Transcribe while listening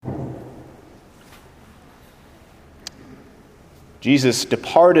Jesus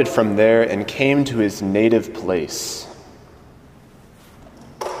departed from there and came to his native place.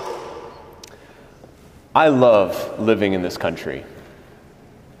 I love living in this country.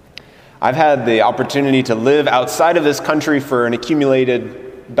 I've had the opportunity to live outside of this country for an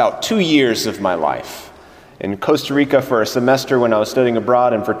accumulated about 2 years of my life. In Costa Rica for a semester when I was studying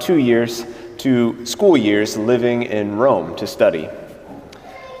abroad, and for 2 years, 2 school years, living in Rome to study.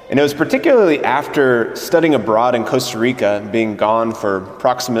 And it was particularly after studying abroad in Costa Rica, being gone for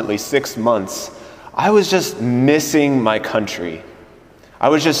approximately 6 months, I was just missing my country. I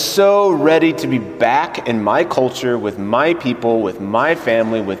was just so ready to be back in my culture, with my people, with my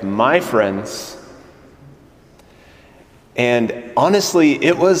family, with my friends. And honestly,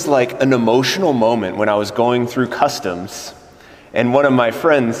 it was like an emotional moment when I was going through customs. And one of my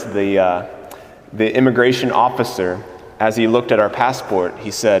friends, the immigration officer, as he looked at our passport, he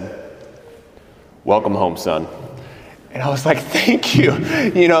said, "Welcome home, son." And I was like, "Thank you."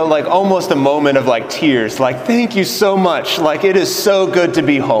 Like almost a moment of like tears, like, "Thank you so much. Like, it is so good to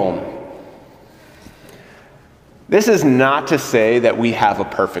be home." This is not to say that we have a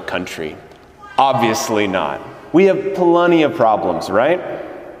perfect country. Obviously not. We have plenty of problems, right?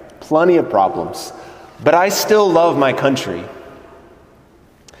 Plenty of problems. But I still love my country.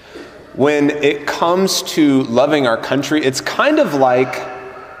 When it comes to loving our country, it's kind of like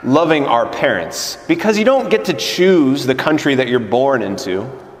loving our parents, because you don't get to choose the country that you're born into.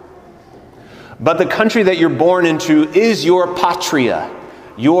 But the country that you're born into is your patria,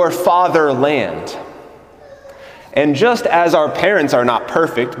 your fatherland. And just as our parents are not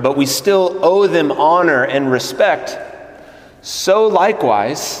perfect, but we still owe them honor and respect, so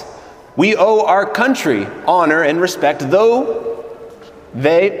likewise, we owe our country honor and respect, though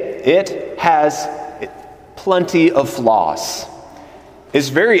it has plenty of flaws. It's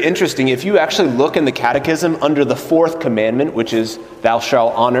very interesting. If you actually look in the Catechism under the 4th commandment, which is "Thou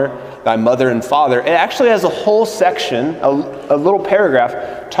shalt honor thy mother and father," it actually has a whole section, a little paragraph,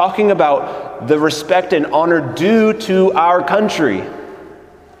 talking about the respect and honor due to our country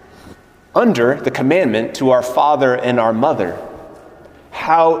under the commandment to our father and our mother.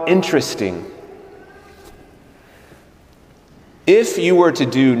 How interesting. If you were to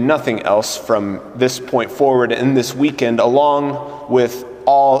do nothing else from this point forward in this weekend, along with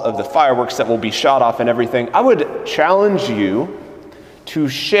all of the fireworks that will be shot off and everything, I would challenge you to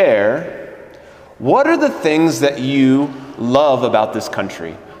share what are the things that you love about this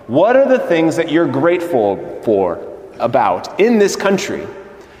country. What are the things that you're grateful for about in this country?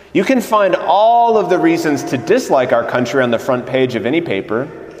 You can find all of the reasons to dislike our country on the front page of any paper,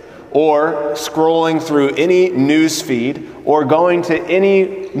 or scrolling through any news feed, or going to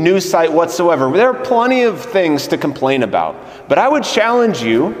any news site whatsoever. There are plenty of things to complain about. But I would challenge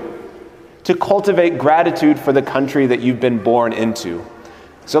you to cultivate gratitude for the country that you've been born into.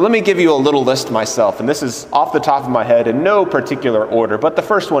 So let me give you a little list myself, and this is off the top of my head in no particular order, but the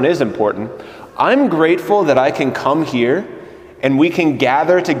first one is important. I'm grateful that I can come here and we can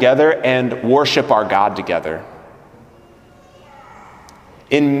gather together and worship our God together.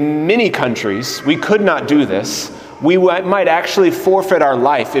 In many countries, we could not do this. We might actually forfeit our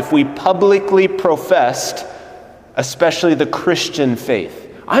life if we publicly professed, especially the Christian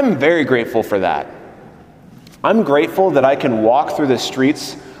faith. I'm very grateful for that. I'm grateful that I can walk through the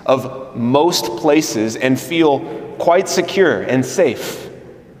streets of most places and feel quite secure and safe.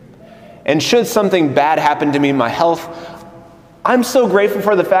 And should something bad happen to me in my health, I'm so grateful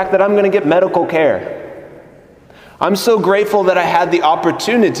for the fact that I'm going to get medical care. I'm so grateful that I had the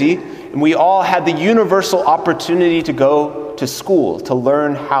opportunity, and we all had the universal opportunity to go to school, to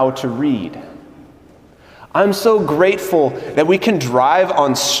learn how to read. I'm so grateful that we can drive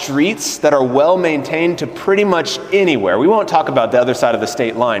on streets that are well maintained to pretty much anywhere. We won't talk about the other side of the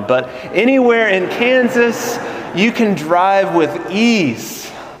state line, but anywhere in Kansas, you can drive with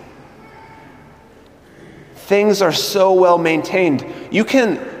ease. Things are so well maintained. You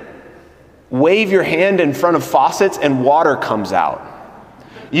can wave your hand in front of faucets and water comes out.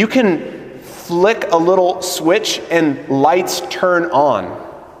 You can flick a little switch and lights turn on.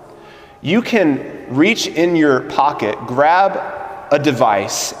 You can reach in your pocket, grab a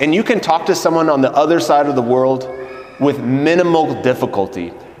device, and you can talk to someone on the other side of the world with minimal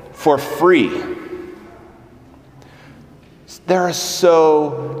difficulty for free. There are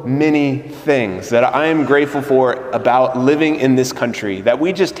so many things that I am grateful for about living in this country that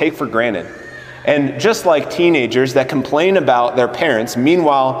we just take for granted. And just like teenagers that complain about their parents,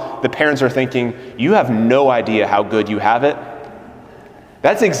 meanwhile, the parents are thinking, "You have no idea how good you have it."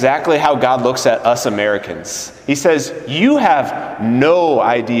 That's exactly how God looks at us Americans. He says, "You have no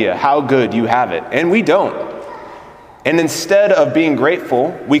idea how good you have it." And we don't. And instead of being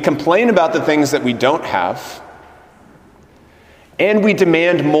grateful, we complain about the things that we don't have, and we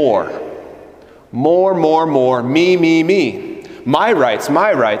demand more. More, me. My rights,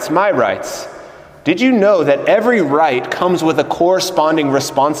 my rights, my rights. Did you know that every right comes with a corresponding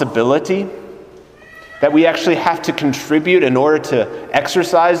responsibility? That we actually have to contribute in order to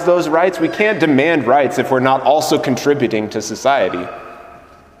exercise those rights? We can't demand rights if we're not also contributing to society.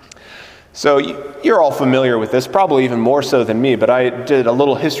 So you're all familiar with this, probably even more so than me, but I did a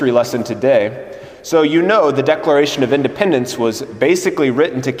little history lesson today. So you know the Declaration of Independence was basically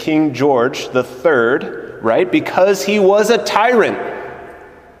written to King George III, right? Because he was a tyrant.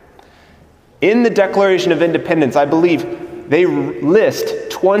 In the Declaration of Independence, I believe they list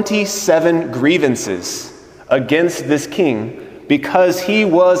 27 grievances against this king because he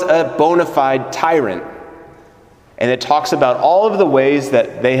was a bona fide tyrant. And it talks about all of the ways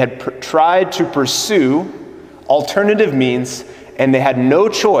that they had tried to pursue alternative means, and they had no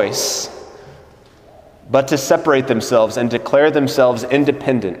choice but to separate themselves and declare themselves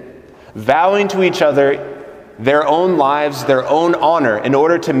independent, vowing to each other their own lives, their own honor, in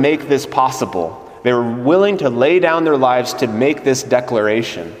order to make this possible. They were willing to lay down their lives to make this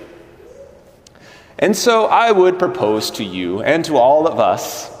declaration. And so I would propose to you and to all of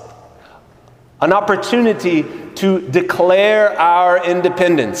us an opportunity to declare our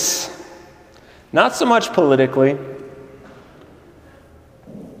independence. Not so much politically,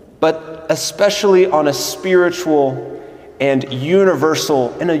 but especially on a spiritual and in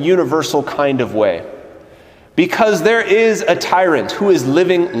a universal kind of way. Because there is a tyrant who is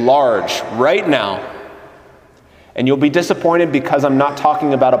living large right now. And you'll be disappointed because I'm not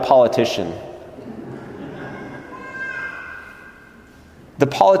talking about a politician. The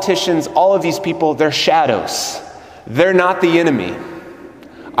politicians, all of these people, they're shadows. They're not the enemy.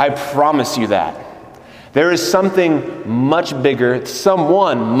 I promise you that. There is something much bigger,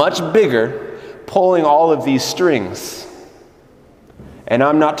 someone much bigger, pulling all of these strings. And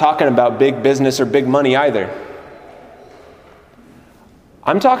I'm not talking about big business or big money either.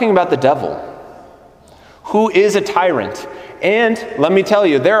 I'm talking about the devil, who is a tyrant. And let me tell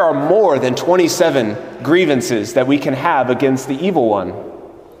you, there are more than 27 grievances that we can have against the evil one.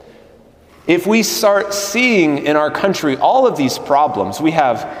 If we start seeing in our country all of these problems, we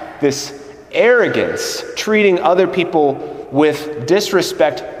have this arrogance, treating other people with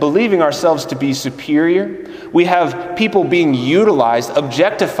disrespect, believing ourselves to be superior. We have people being utilized,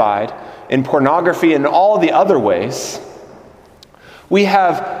 objectified in pornography and all the other ways. We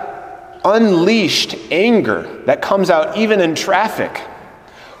have unleashed anger that comes out even in traffic.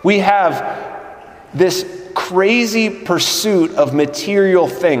 We have this crazy pursuit of material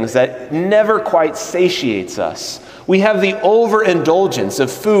things that never quite satiates us. We have the overindulgence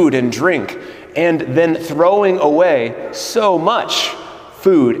of food and drink, and then throwing away so much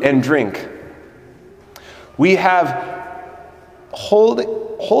food and drink. We have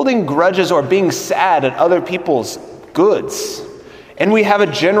holding grudges or being sad at other people's goods. And we have a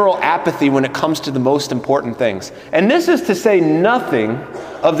general apathy when it comes to the most important things. And this is to say nothing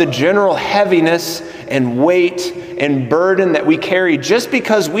of the general heaviness and weight and burden that we carry just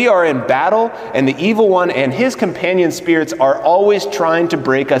because we are in battle and the evil one and his companion spirits are always trying to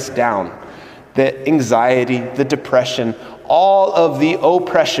break us down. The anxiety, the depression, all of the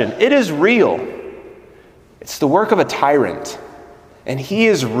oppression. It is real. It's the work of a tyrant. And he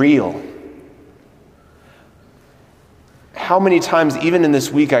is real. How many times, even in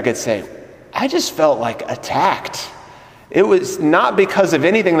this week, I could say, I just felt like attacked. It was not because of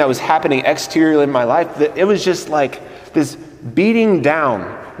anything that was happening exteriorly in my life. It was just like this beating down.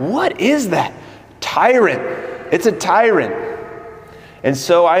 What is that? Tyrant. It's a tyrant. And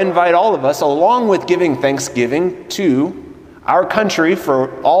so I invite all of us, along with giving thanksgiving to our country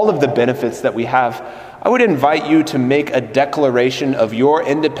for all of the benefits that we have, I would invite you to make a declaration of your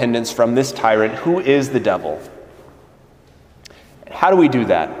independence from this tyrant who is the devil. How do we do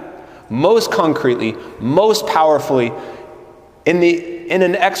that? Most concretely, most powerfully, in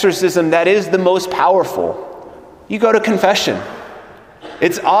an exorcism that is the most powerful. You go to confession.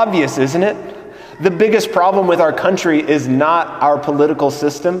 It's obvious, isn't it? The biggest problem with our country is not our political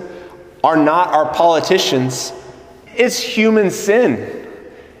system, are not our politicians. It's human sin.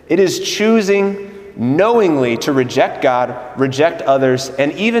 It is choosing knowingly to reject God, reject others,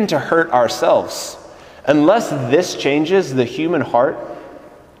 and even to hurt ourselves. Unless this changes the human heart,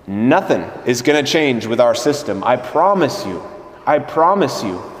 nothing is going to change with our system. I promise you. I promise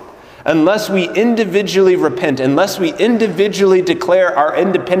you. Unless we individually repent, unless we individually declare our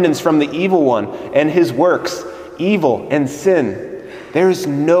independence from the evil one and his works, evil and sin, there is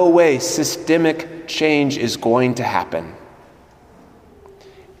no way systemic change is going to happen.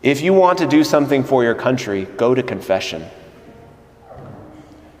 If you want to do something for your country, go to confession.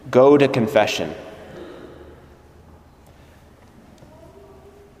 Go to confession.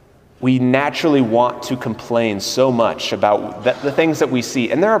 We naturally want to complain so much about the things that we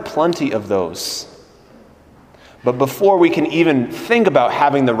see, and there are plenty of those. But before we can even think about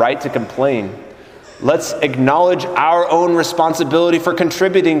having the right to complain, let's acknowledge our own responsibility for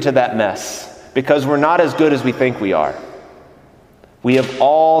contributing to that mess, because we're not as good as we think we are. We have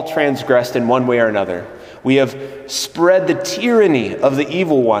all transgressed in one way or another. We have spread the tyranny of the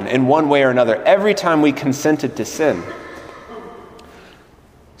evil one in one way or another every time we consented to sin.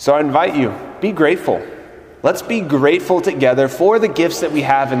 So I invite you, be grateful. Let's be grateful together for the gifts that we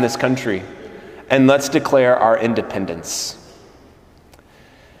have in this country, and let's declare our independence.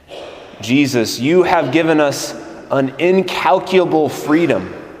 Jesus, you have given us an incalculable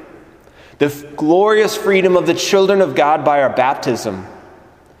freedom, the glorious freedom of the children of God by our baptism.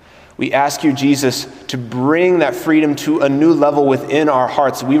 We ask you, Jesus, to bring that freedom to a new level within our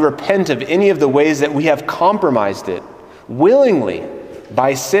hearts. We repent of any of the ways that we have compromised it willingly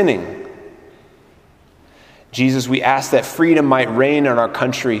by sinning. Jesus, we ask that freedom might reign in our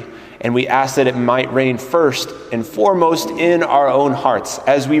country, and we ask that it might reign first and foremost in our own hearts.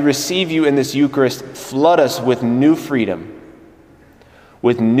 As we receive you in this Eucharist, flood us with new freedom,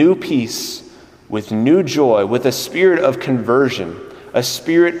 with new peace, with new joy, with a spirit of conversion, a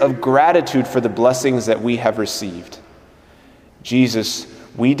spirit of gratitude for the blessings that we have received. Jesus,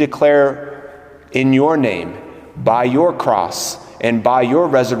 we declare in your name, by your cross and by your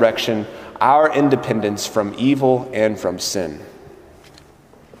resurrection, our independence from evil and from sin.